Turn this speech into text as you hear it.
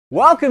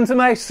Welcome to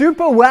my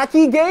super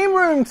wacky game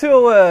room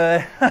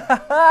tour!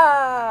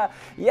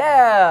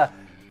 Yeah!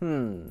 I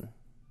don't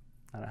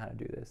know how to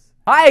do this.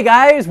 Hi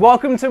guys,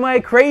 welcome to my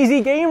crazy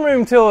game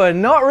room tour.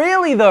 Not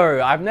really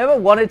though. I've never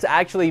wanted to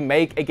actually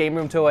make a game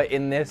room tour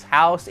in this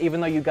house,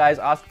 even though you guys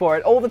ask for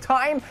it all the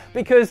time,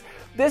 because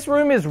this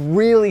room is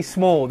really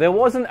small. There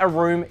wasn't a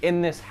room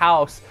in this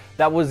house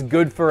that was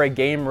good for a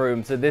game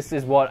room, so this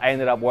is what I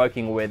ended up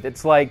working with.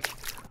 It's like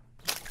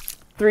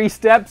 3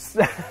 steps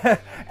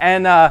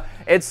and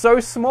it's so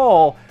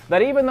small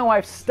that even though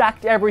I've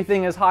stacked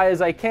everything as high as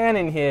I can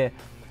in here,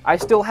 I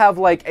still have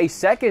like a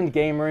second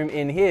game room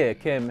in here.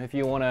 Kim, if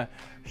you want to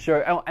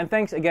show. Oh, and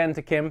thanks again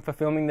to Kim for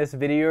filming this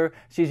video.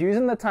 She's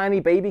using the tiny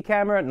baby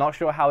camera. Not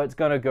sure how it's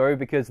gonna go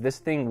because this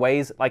thing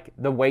weighs like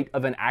the weight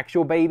of an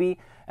actual baby,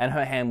 and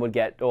her hands would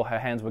get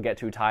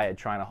too tired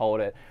trying to hold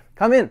it.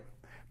 Come in.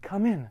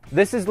 Come in.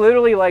 This is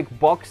literally like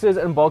boxes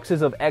and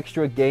boxes of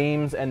extra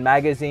games and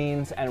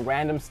magazines and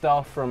random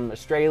stuff from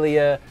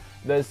Australia.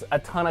 There's a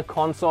ton of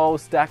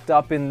consoles stacked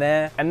up in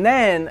there. And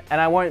then,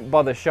 and I won't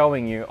bother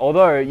showing you,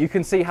 although you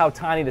can see how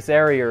tiny this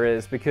area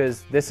is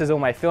because this is all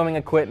my filming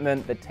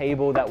equipment, the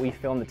table that we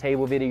film the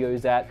table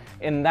videos at.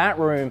 In that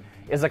room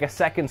is like a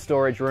second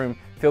storage room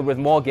filled with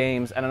more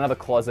games and another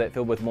closet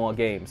filled with more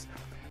games.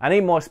 I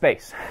need more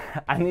space.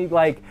 I need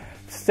like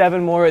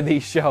 7 more of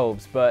these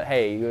shelves, but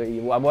hey,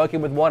 I'm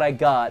working with what I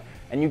got,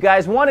 and you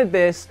guys wanted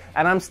this,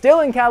 and I'm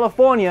still in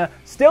California,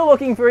 still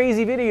looking for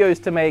easy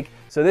videos to make,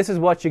 so this is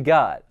what you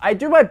got. I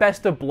do my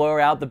best to blur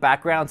out the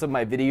backgrounds of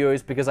my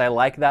videos because I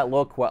like that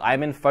look where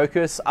I'm in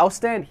focus. I'll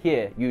stand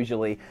here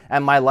usually,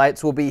 and my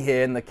lights will be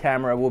here, and the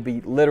camera will be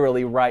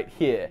literally right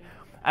here.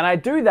 And I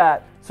do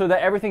that so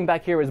that everything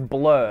back here is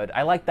blurred.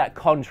 I like that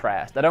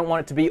contrast. I don't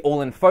want it to be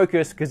all in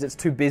focus because it's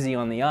too busy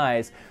on the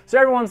eyes. So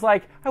everyone's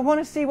like, I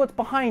want to see what's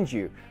behind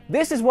you.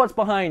 This is what's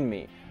behind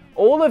me.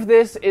 All of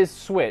this is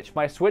Switch,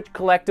 my Switch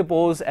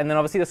collectibles, and then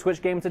obviously the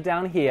Switch games are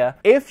down here.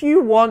 If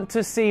you want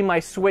to see my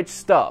Switch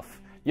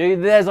stuff,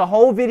 there's a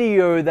whole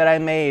video that I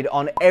made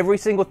on every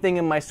single thing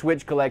in my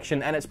Switch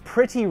collection, and it's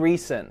pretty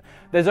recent.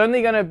 There's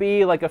only going to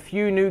be like a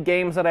few new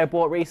games that I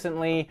bought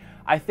recently.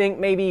 I think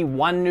maybe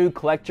 1 new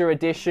collector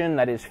edition,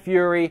 that is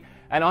Fury.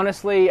 And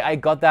honestly, I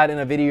got that in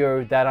a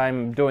video that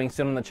I'm doing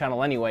soon on the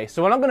channel anyway.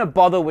 So we're not going to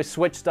bother with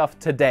Switch stuff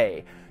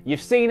today.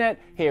 You've seen it,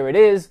 here it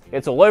is,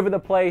 it's all over the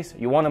place.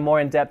 You want a more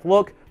in-depth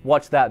look?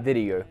 Watch that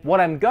video.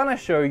 What I'm gonna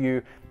show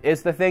you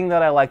is the thing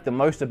that I like the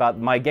most about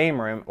my game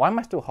room. Why am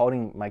I still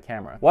holding my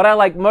camera? What I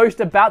like most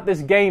about this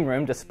game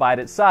room, despite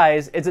its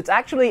size, is it's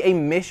actually a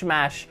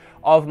mishmash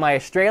of my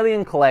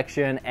Australian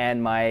collection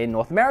and my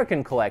North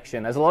American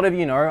collection. As a lot of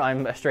you know,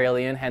 I'm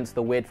Australian, hence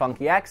the weird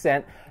funky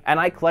accent, and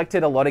I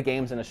collected a lot of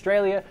games in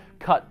Australia.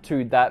 Cut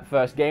to that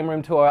first game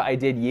room tour I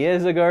did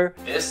years ago.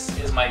 This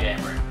is my game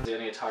room. The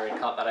only Atari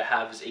cut that I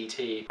have is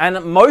E.T.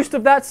 And most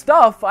of that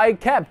stuff I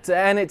kept,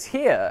 and it's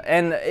here.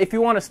 And if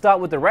you want to start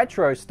with the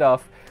retro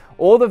stuff,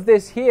 all of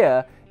this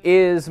here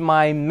is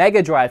my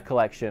Mega Drive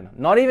collection.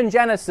 Not even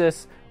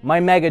Genesis, my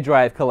Mega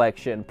Drive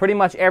collection. Pretty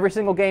much every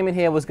single game in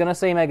here was gonna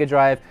say Mega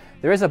Drive.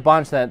 There is a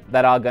bunch that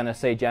are gonna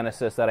say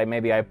Genesis that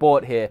maybe I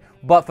bought here,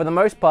 but for the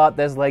most part,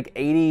 there's like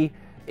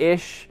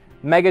 80-ish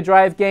Mega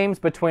Drive games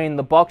between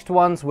the boxed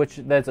ones, which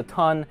there's a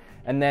ton,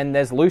 and then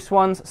there's loose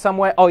ones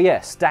somewhere. Oh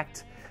yeah,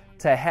 stacked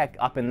to heck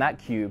up in that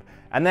cube.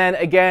 And then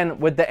again,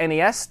 with the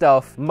NES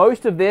stuff,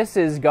 most of this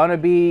is gonna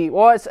be,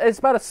 well, it's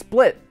about a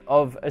split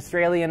of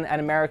Australian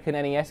and American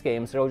NES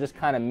games. They're all just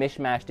kind of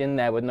mishmashed in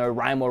there with no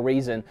rhyme or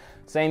reason.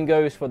 Same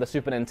goes for the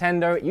Super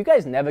Nintendo. You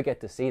guys never get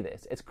to see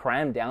this. It's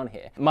crammed down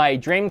here. My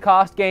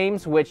Dreamcast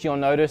games, which you'll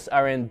notice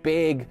are in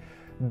big,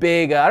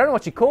 I don't know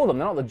what you call them.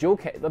 They're not the jewel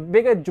case, the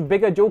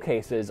bigger jewel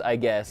cases, I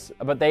guess.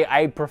 But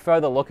I prefer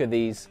the look of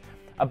these.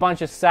 A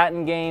bunch of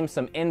Saturn games,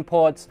 some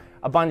imports,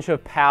 a bunch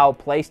of PAL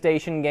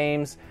PlayStation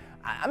games.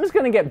 I'm just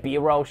gonna get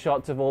B-roll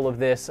shots of all of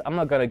this. I'm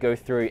not gonna go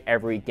through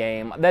every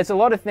game. There's a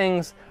lot of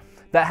things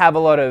that have a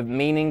lot of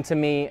meaning to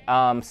me.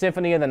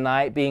 Symphony of the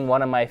Night being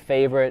one of my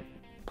favorite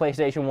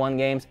PlayStation 1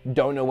 games.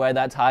 Don't know where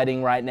that's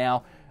hiding right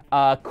now.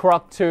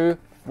 Croc 2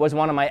 was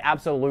one of my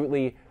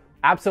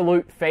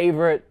absolute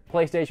favorite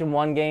PlayStation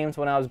 1 games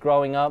when I was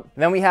growing up.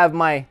 Then we have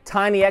my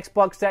tiny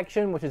Xbox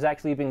section, which has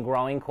actually been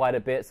growing quite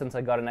a bit since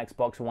I got an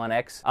Xbox One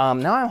X.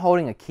 Now I'm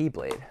holding a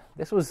Keyblade.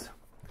 This was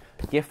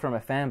a gift from a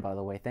fan, by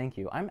the way, thank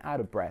you. I'm out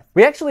of breath.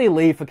 We actually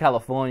leave for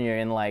California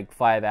in like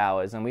 5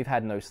 hours, and we've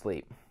had no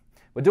sleep.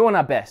 We're doing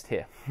our best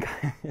here.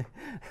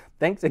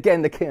 Thanks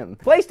again to Kim.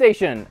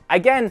 PlayStation,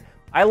 again,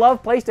 I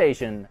love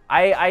PlayStation.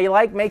 I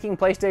like making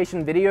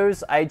PlayStation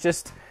videos. I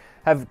just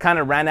have kind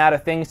of ran out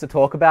of things to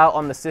talk about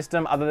on the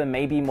system other than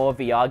maybe more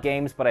VR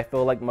games, but I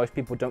feel like most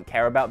people don't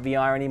care about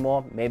VR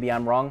anymore. Maybe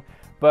I'm wrong.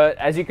 But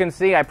as you can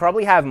see, I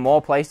probably have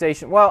more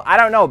PlayStation... Well, I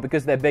don't know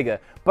because they're bigger.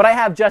 But I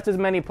have just as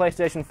many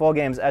PlayStation 4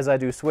 games as I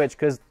do Switch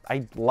because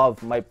I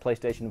love my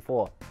PlayStation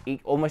 4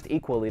 almost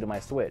equally to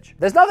my Switch.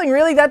 There's nothing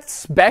really that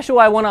special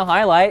I want to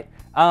highlight.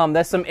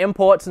 There's some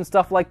imports and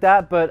stuff like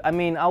that, but I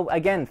mean, I'll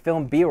again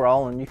film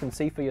B-roll and you can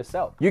see for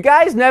yourself. You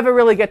guys never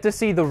really get to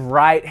see the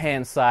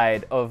right-hand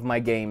side of my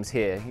games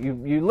here.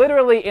 You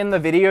literally, in the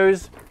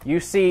videos, you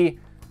see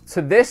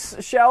to this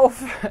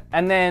shelf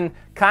and then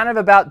kind of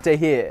about to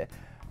here.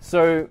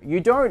 So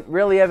you don't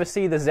really ever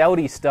see the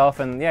Zelda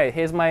stuff, and yeah,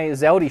 here's my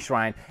Zelda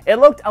shrine. It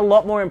looked a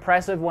lot more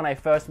impressive when I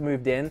first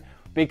moved in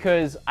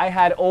because I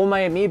had all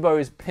my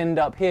amiibos pinned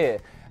up here.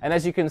 And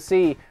as you can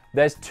see,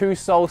 there's 2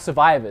 sole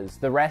survivors.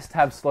 The rest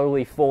have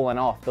slowly fallen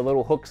off. The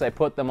little hooks I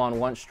put them on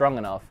weren't strong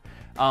enough.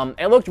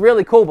 It looked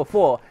really cool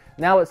before.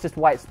 Now it's just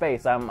white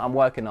space. I'm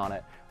working on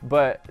it.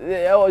 But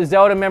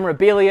Zelda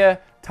memorabilia,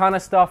 ton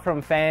of stuff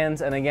from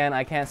fans, and again,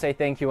 I can't say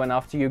thank you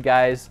enough to you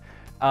guys.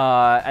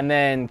 And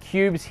then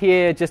cubes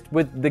here just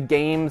with the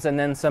games and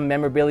then some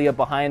memorabilia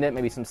behind it,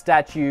 maybe some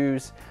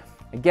statues.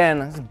 Again,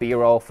 this is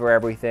B-roll for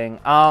everything.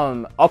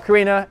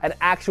 Ocarina, an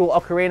actual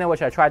Ocarina,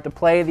 which I tried to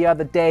play the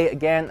other day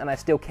again, and I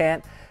still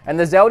can't. And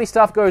the Zelda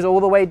stuff goes all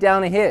the way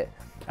down to here.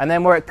 And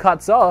then where it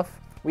cuts off,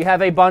 we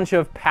have a bunch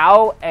of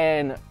PAL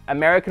and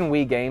American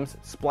Wii games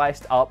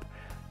spliced up.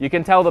 You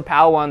can tell the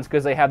PAL ones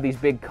because they have these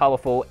big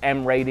colorful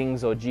M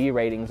ratings or G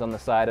ratings on the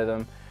side of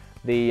them.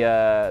 The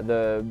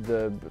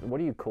what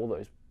do you call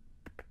those?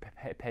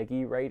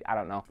 Peggy rate? I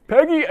don't know.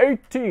 Peggy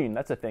 18.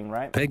 That's a thing,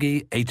 right?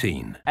 Peggy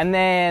 18. And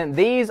then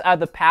these are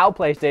the PAL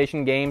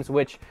PlayStation games,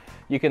 which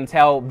you can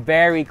tell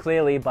very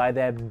clearly by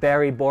their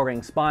very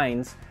boring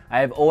spines. I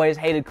have always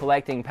hated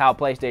collecting PAL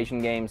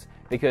PlayStation games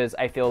because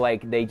I feel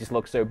like they just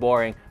look so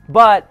boring.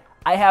 But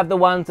I have the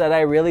ones that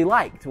I really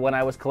liked when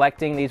I was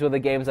collecting. These were the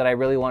games that I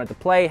really wanted to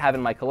play, have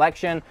in my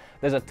collection.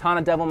 There's a ton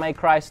of Devil May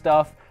Cry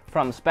stuff,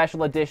 from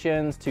special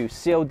editions to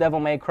sealed Devil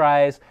May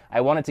Cries.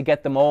 I wanted to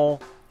get them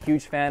all.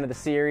 Huge fan of the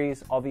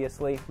series,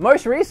 obviously.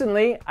 Most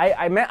recently,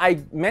 I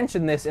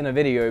mentioned this in a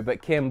video,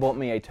 but Kim bought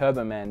me a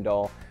Turbo Man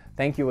doll.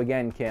 Thank you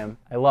again, Kim.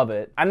 I love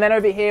it. And then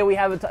over here, we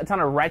have a ton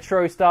of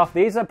retro stuff.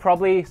 These are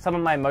probably some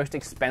of my most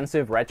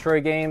expensive retro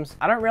games.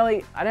 I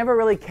never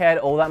really cared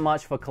all that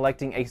much for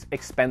collecting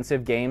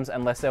expensive games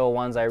unless they were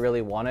ones I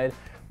really wanted.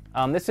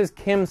 This is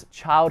Kim's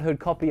childhood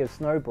copy of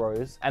Snow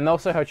Bros, and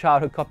also her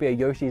childhood copy of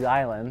Yoshi's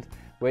Island,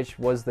 which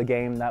was the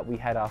game that we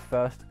had our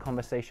first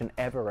conversation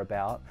ever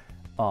about.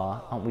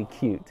 Aw, aren't we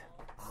cute?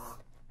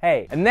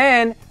 Hey, and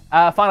then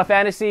Final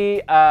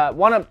Fantasy,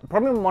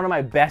 probably one of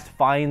my best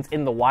finds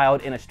in the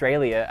wild in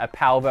Australia, a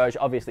PAL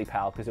version, obviously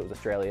PAL because it was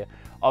Australia,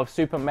 of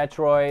Super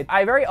Metroid.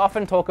 I very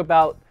often talk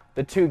about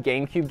the 2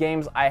 GameCube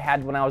games I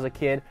had when I was a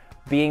kid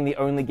being the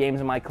only games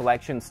in my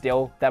collection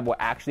still that were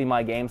actually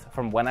my games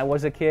from when I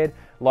was a kid.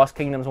 Lost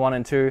Kingdoms 1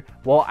 and 2.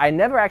 Well, I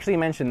never actually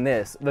mentioned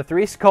this. The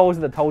 3 Skulls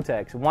of the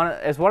Toltecs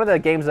is one of the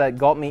games that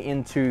got me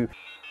into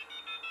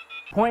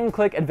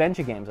point-and-click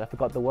adventure games. I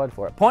forgot the word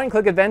for it.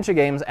 Point-and-click adventure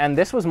games, and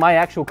this was my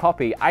actual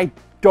copy. I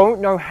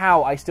don't know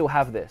how I still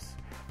have this.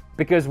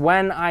 Because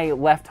when I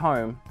left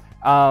home,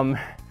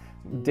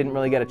 didn't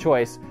really get a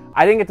choice,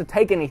 I didn't get to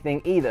take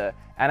anything either.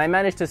 And I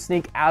managed to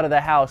sneak out of the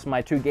house my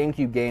 2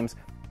 GameCube games.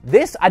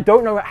 This, I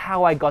don't know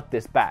how I got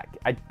this back.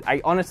 I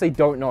honestly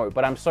don't know,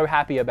 but I'm so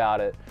happy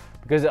about it.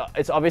 Because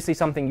it's obviously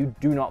something you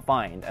do not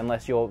find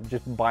unless you're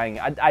just buying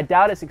it. I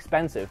doubt it's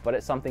expensive, but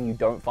it's something you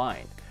don't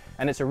find.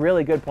 And it's a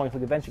really good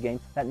point-and-click adventure game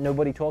that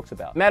nobody talks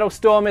about. Metal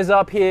Storm is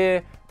up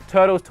here,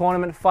 Turtles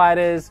Tournament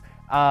Fighters.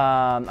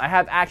 I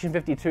have Action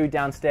 52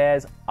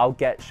 downstairs. I'll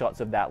get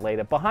shots of that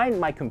later. Behind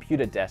my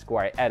computer desk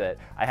where I edit,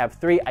 I have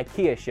 3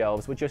 IKEA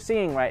shelves, which you're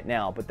seeing right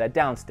now, but they're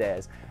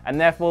downstairs.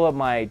 And they're full of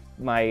my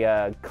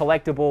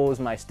collectibles,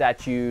 my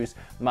statues,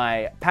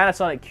 my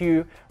Panasonic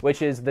Q,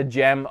 which is the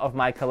gem of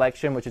my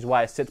collection, which is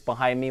why it sits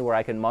behind me where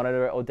I can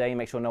monitor it all day and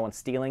make sure no one's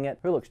stealing it.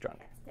 Who looks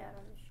drunk? Yeah,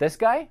 this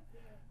guy?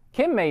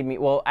 Kim made me,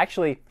 well,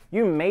 actually,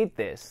 you made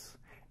this,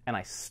 and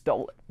I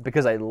stole it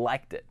because I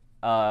liked it.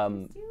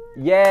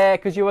 Yeah,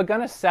 because you were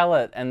going to sell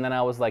it, and then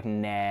I was like,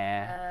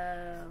 nah.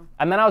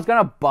 And then I was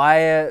going to buy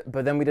it,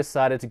 but then we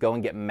decided to go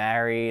and get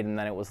married, and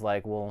then it was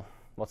like, well,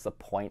 what's the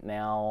point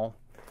now?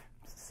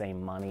 It's the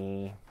same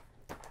money.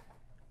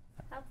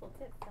 Helpful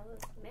tip,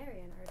 fellas,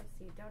 marry an artist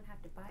so you don't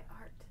have to buy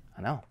art.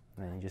 I know.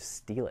 And then you just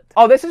steal it.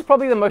 Oh, this is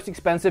probably the most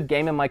expensive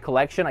game in my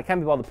collection. I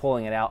can't be bothered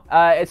pulling it out.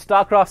 It's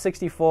StarCraft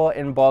 64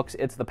 in box.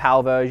 It's the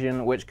PAL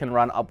version, which can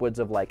run upwards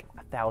of like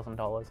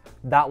 $1,000.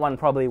 That one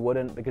probably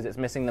wouldn't because it's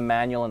missing the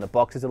manual and the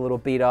box is a little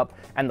beat up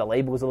and the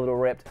label is a little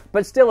ripped,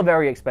 but still a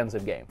very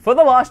expensive game. For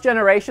the last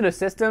generation of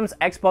systems,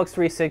 Xbox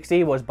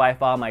 360 was by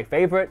far my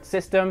favorite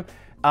system.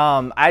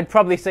 I'd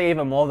probably say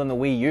even more than the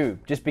Wii U,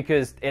 just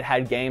because it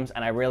had games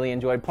and I really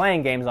enjoyed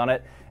playing games on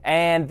it.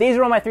 And these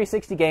are all my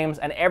 360 games,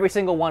 and every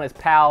single one is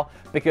PAL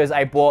because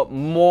I bought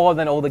more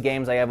than all the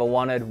games I ever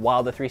wanted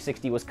while the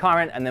 360 was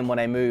current, and then when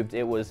I moved,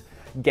 it was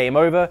game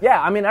over.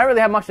 Yeah, I mean, I don't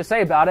really have much to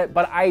say about it,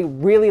 but I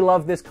really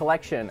love this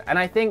collection. And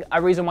I think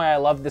a reason why I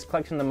love this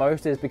collection the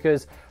most is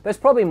because there's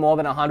probably more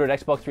than 100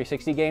 Xbox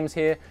 360 games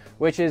here,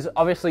 which is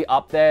obviously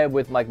up there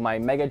with like my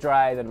Mega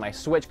Drive and my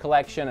Switch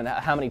collection and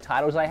how many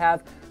titles I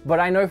have. But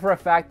I know for a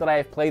fact that I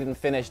have played and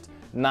finished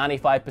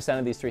 95%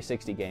 of these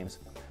 360 games.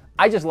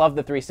 I just love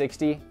the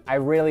 360. I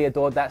really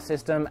adored that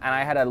system and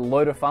I had a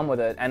load of fun with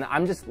it. And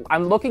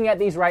I'm looking at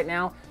these right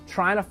now,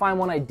 trying to find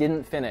one I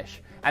didn't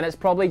finish. And it's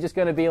probably just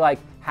gonna be like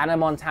Hannah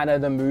Montana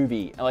the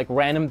movie, like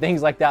random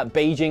things like that,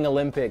 Beijing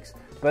Olympics.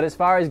 But as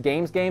far as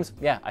games,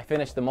 yeah, I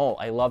finished them all.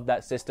 I love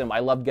that system. I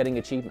love getting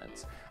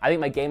achievements. I think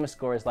my gamer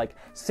score is like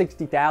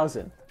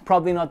 60,000.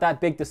 Probably not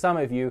that big to some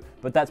of you,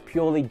 but that's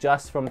purely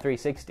just from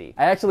 360.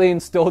 I actually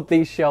installed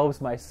these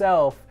shelves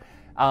myself.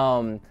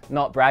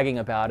 Not bragging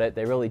about it,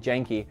 they're really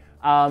janky.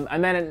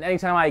 And then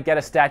anytime I get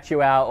a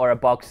statue out or a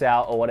box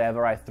out or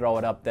whatever, I throw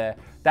it up there.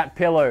 That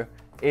pillow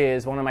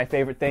is one of my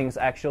favorite things,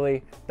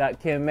 actually, that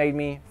Kim made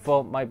me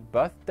for my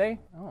birthday.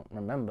 I don't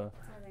remember.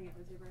 I think it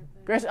was your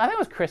birthday. I think it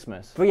was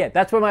Christmas. But yeah,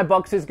 that's where my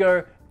boxes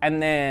go.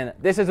 And then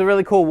this is a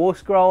really cool wall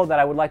scroll that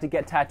I would like to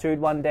get tattooed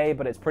one day,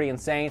 but it's pretty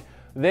insane.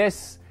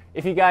 This,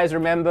 if you guys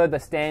remember the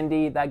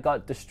standee that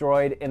got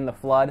destroyed in the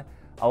flood,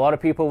 a lot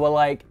of people were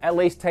like, at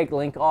least take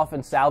Link off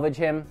and salvage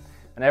him.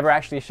 I never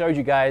actually showed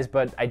you guys,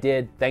 but I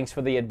did. Thanks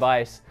for the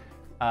advice.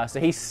 So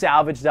he's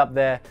salvaged up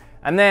there.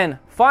 And then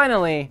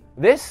finally,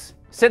 this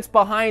sits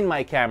behind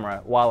my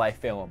camera while I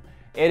film.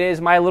 It is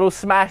my little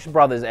Smash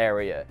Brothers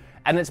area.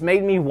 And it's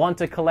made me want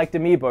to collect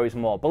amiibos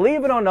more.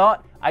 Believe it or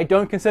not, I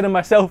don't consider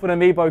myself an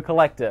amiibo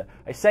collector.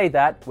 I say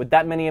that with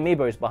that many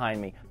amiibos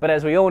behind me. But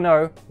as we all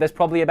know, there's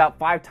probably about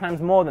 5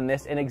 times more than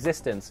this in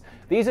existence.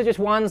 These are just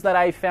ones that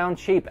I found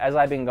cheap as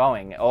I've been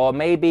going. Or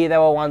maybe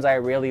there were ones I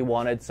really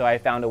wanted, so I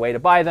found a way to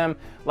buy them.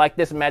 Like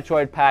this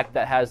Metroid pack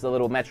that has the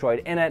little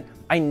Metroid in it.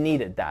 I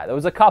needed that. There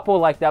was a couple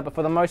like that, but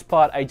for the most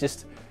part, I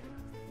just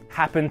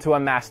happen to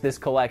amass this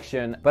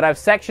collection. But I've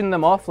sectioned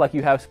them off, like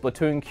you have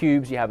Splatoon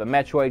cubes, you have a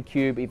Metroid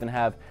cube, even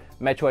have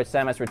Metroid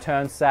Samus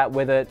Return sat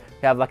with it.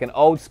 You have like an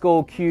old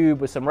school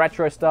cube with some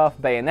retro stuff,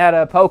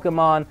 Bayonetta,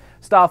 Pokemon,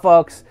 Star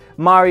Fox,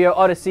 Mario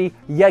Odyssey.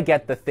 You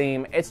get the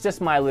theme. It's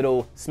just my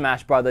little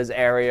Smash Brothers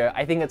area.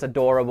 I think it's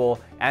adorable,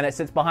 and it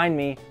sits behind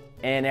me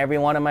in every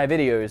one of my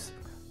videos.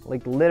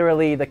 Like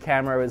literally the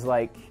camera is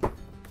like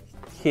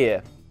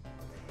here,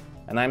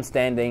 and I'm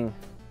standing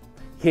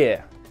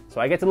here. So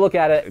I get to look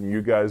at it. And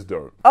you guys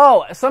don't.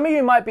 Oh, some of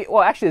you might be,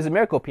 well, actually there's a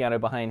Miracle piano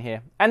behind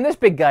here. And this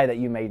big guy that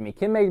you made me.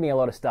 Kim made me a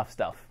lot of stuff.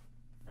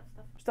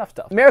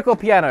 Miracle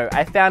piano,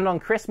 I found on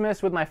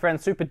Christmas with my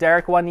friend Super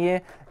Derek one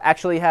year.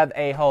 Actually have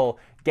a whole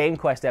Game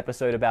Quest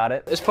episode about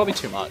it. It's probably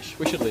too much.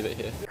 We should leave it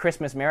here.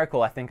 Christmas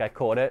Miracle, I think I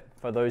called it,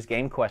 for those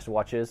Game Quest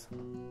watchers.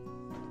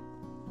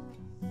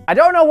 I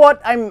don't know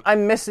what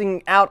I'm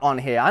missing out on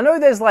here. I know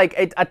there's like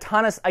a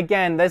ton of,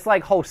 again, there's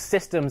like whole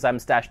systems I'm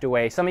stashed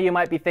away. Some of you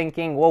might be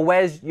thinking, well,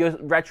 where's your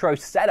retro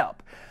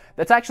setup?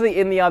 That's actually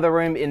in the other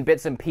room in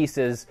bits and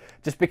pieces,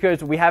 just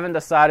because we haven't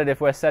decided if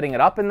we're setting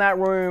it up in that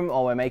room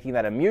or we're making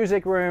that a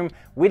music room.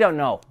 We don't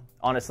know,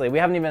 honestly. We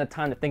haven't even had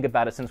time to think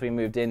about it since we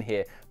moved in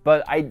here.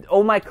 But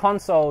all my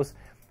consoles,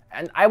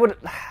 and I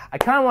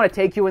kind of want to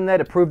take you in there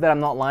to prove that I'm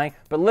not lying,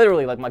 but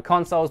literally, like my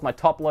consoles, my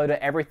top loader,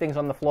 everything's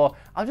on the floor.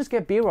 I'll just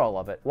get B-roll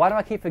of it. Why do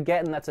I keep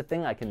forgetting that's a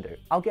thing I can do?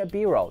 I'll get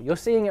B-roll. You're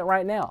seeing it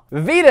right now.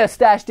 Vita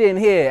stashed in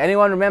here.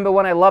 Anyone remember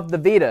when I loved the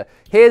Vita?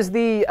 Here's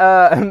the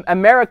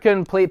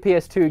American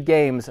PS2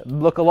 games.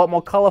 Look a lot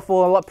more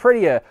colorful, a lot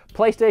prettier.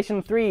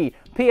 PlayStation 3,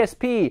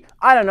 PSP,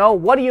 I don't know,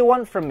 what do you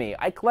want from me?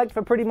 I collect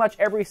for pretty much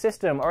every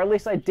system, or at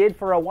least I did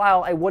for a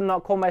while. I would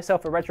not call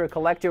myself a retro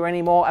collector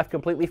anymore. I've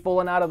completely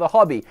fallen out of the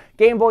hobby.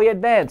 Game Boy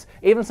Advance,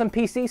 even some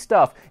PC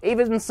stuff,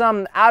 even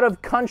some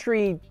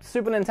out-of-country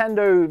Super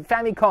Nintendo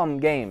Famicom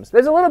games.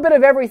 There's a little bit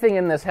of everything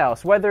in this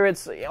house, whether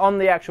it's on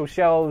the actual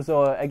shelves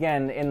or,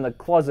 again, in the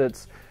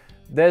closets.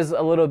 There's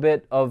a little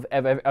bit of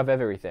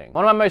everything.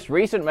 One of my most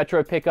recent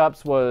retro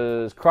pickups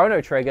was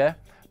Chrono Trigger.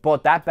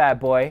 Bought that bad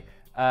boy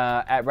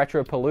at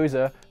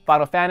Retropalooza.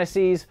 Final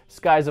Fantasies,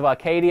 Skies of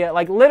Arcadia.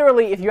 Like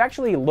literally, if you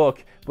actually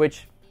look,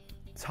 which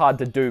it's hard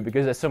to do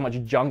because there's so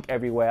much junk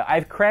everywhere,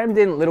 I've crammed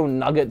in little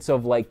nuggets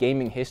of like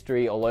gaming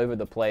history all over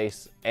the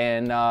place.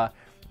 And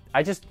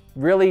I just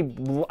really,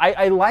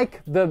 I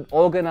like the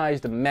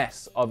organized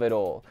mess of it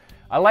all.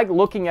 I like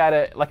looking at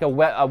it like a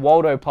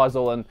Waldo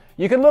puzzle, and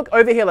you can look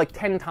over here like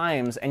 10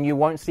 times and you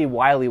won't see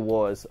Wily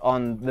Wars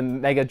on the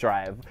Mega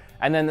Drive.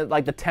 And then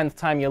like the 10th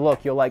time you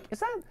look, you're like,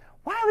 is that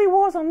Wily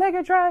Wars on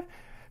Mega Drive?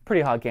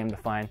 Pretty hard game to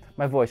find.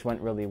 My voice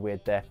went really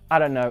weird there. I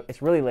don't know,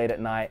 it's really late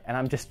at night and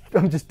I'm just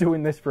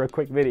doing this for a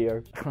quick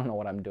video. I don't know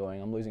what I'm doing,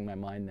 I'm losing my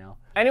mind now.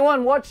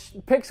 Anyone watch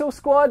Pixel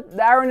Squad?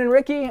 Aaron and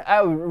Ricky?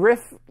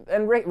 Riff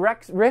and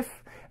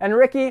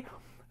Ricky?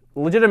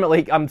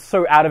 Legitimately, I'm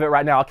so out of it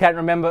right now, I can't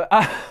remember.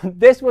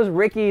 This was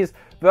Ricky's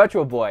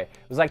Virtual Boy.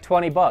 It was like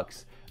 20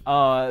 bucks.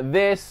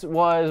 This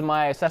was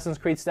my Assassin's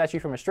Creed statue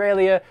from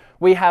Australia.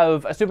 We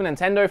have a Super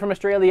Nintendo from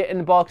Australia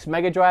in box,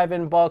 Mega Drive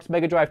in box,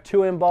 Mega Drive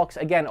 2 in box,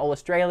 again, all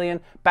Australian,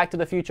 Back to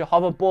the Future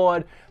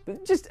hoverboard.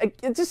 It's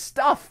just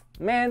stuff,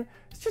 man.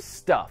 It's just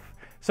stuff.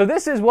 So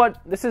this is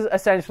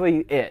essentially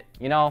it,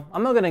 you know?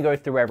 I'm not gonna go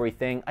through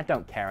everything. I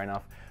don't care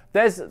enough.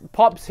 There's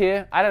Pops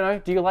here. I don't know,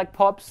 do you like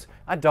Pops?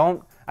 I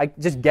don't. I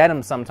just get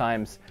them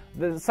sometimes.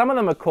 Some of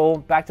them are cool.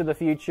 Back to the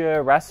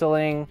Future,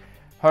 wrestling,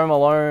 Home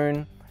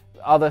Alone,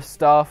 other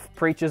stuff.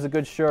 Preacher's a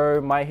good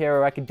show. My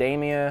Hero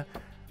Academia.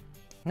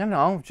 I don't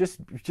know. Just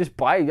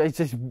buy. It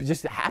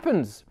just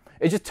happens.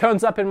 It just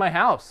turns up in my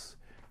house.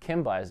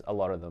 Kim buys a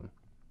lot of them,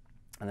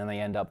 and then they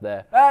end up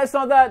there. It's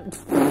not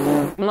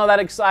that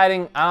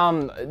exciting.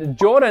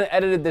 Jordan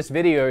edited this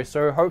video,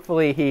 so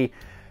hopefully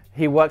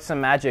he worked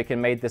some magic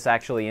and made this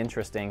actually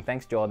interesting.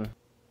 Thanks, Jordan.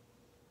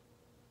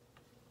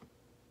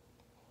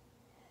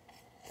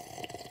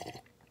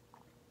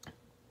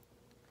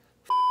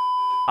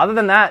 Other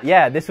than that,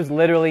 yeah, this was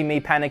literally me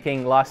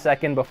panicking last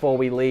second before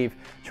we leave,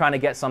 trying to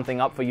get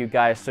something up for you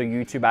guys so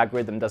YouTube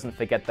algorithm doesn't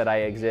forget that I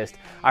exist.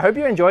 I hope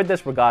you enjoyed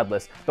this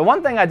regardless. The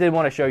one thing I did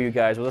want to show you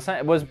guys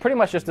was pretty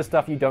much just the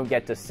stuff you don't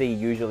get to see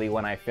usually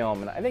when I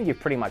film, and I think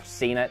you've pretty much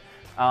seen it.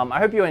 I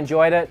hope you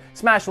enjoyed it.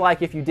 Smash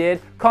like if you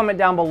did. Comment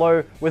down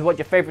below with what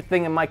your favorite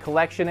thing in my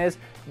collection is.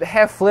 The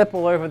hair flip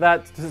all over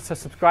that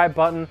subscribe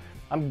button.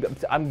 I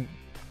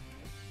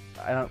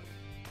don't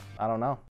know.